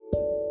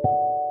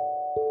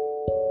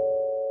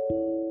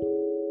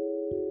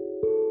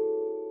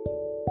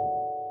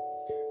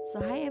So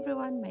hi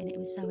everyone, my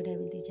name is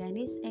Sahudah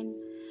and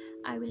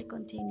I will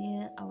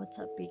continue our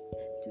topic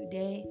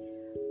today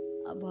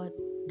about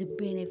the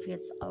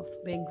benefits of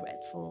being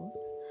grateful.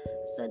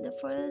 So the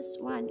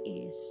first one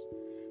is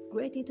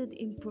gratitude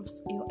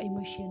improves your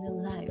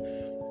emotional life.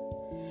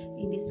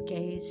 In this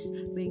case,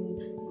 being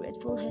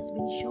grateful has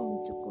been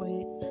shown to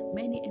create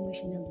many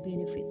emotional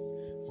benefits.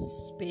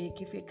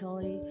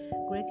 Specifically,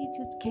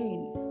 gratitude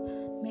can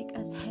make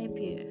us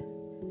happier,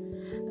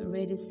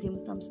 reduce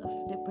symptoms of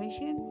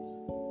depression,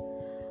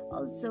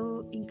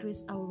 also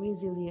increase our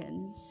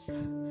resilience,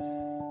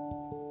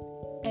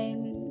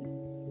 and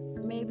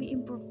maybe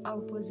improve our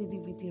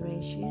positivity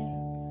ratio,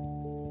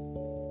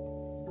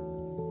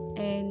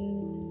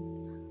 and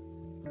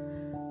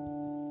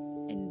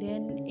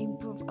then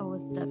improve our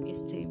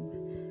self-esteem.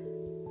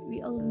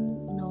 We all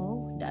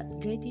know that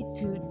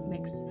gratitude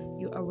makes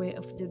you aware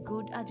of the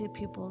good other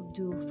people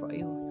do for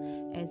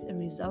you. As a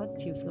result,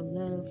 you feel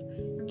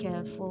loved,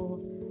 cared for,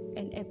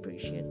 and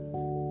appreciated,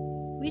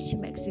 which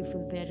makes you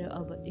feel better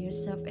about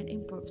yourself and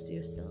improves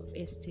your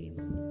self-esteem.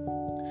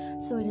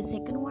 So the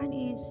second one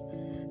is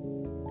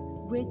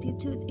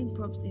gratitude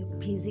improves your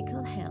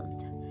physical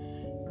health.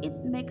 It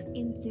makes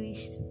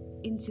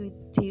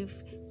intuitive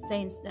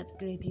sense that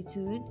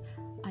gratitude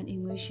and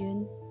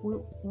emotion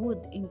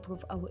would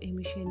improve our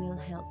emotional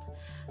health,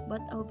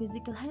 but our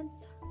physical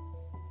health?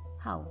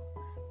 How?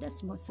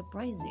 That's most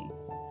surprising.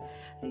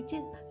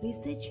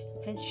 Research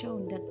has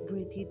shown that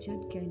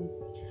gratitude can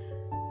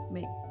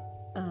make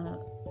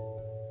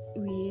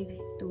we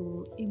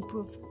to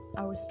improve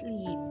our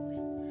sleep,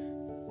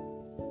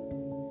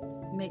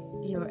 make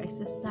your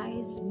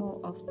exercise more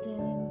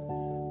often,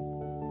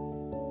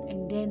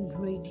 and then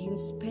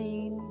reduce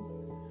pain,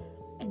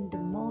 and the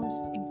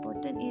most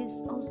important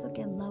is also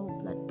can lower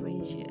blood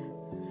pressure.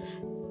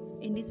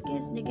 In this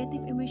case,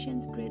 negative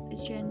emotions create a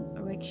chain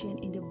reaction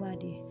in the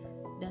body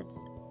that's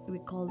we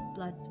call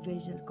blood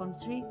vessel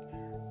constrict,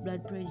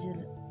 blood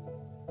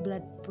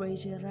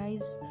pressure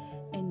rise,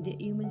 and the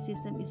immune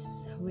system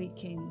is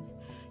weakened.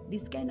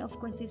 This kind of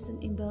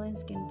consistent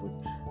imbalance can put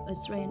a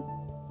strain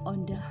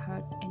on the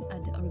heart and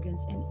other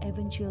organs and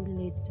eventually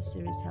lead to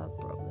serious health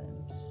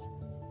problems.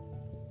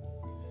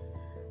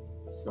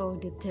 So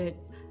the third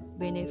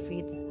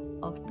benefit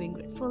of being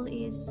grateful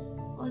is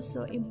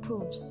also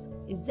improves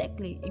your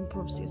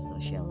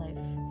social life.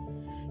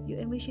 Your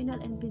emotional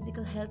and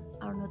physical health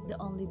are not the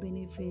only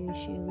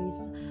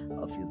beneficiaries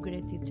of your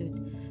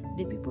gratitude.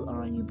 The people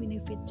around you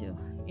benefit too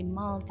in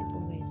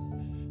multiple ways,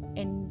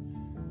 and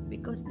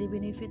because they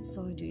benefit,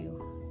 so do you.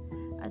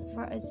 As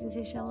far as your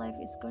social life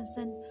is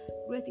concerned,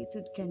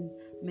 gratitude can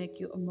make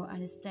you a more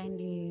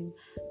understanding,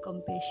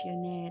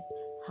 compassionate,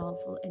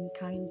 helpful, and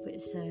kind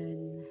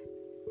person.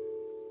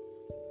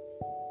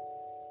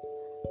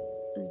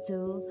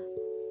 Though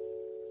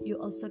you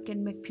also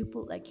can make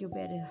people like you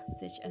better,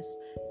 such as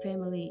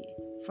family,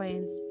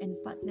 friends, and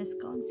partners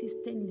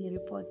consistently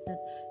report that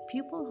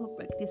people who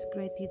practice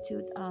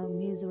gratitude are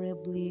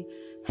miserably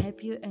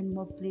happier and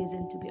more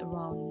pleasant to be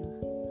around.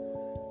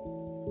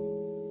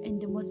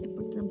 And the most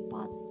important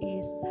part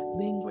is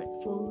being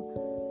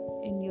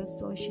grateful in your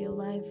social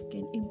life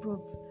can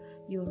improve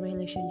your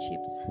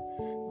relationships.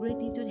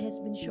 Gratitude has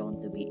been shown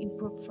to be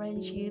improve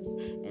friendships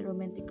and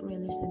romantic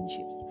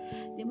relationships,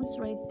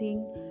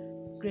 demonstrating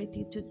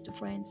gratitude to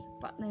friends,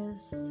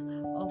 partners,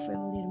 or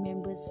family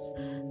members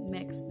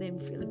makes them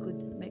feel good,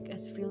 make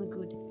us feel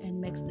good,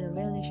 and makes the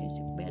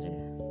relationship better.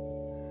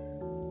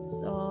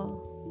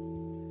 So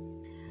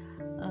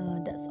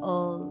that's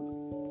all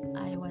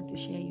I want to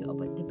share you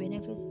about the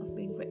benefits of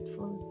being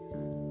grateful.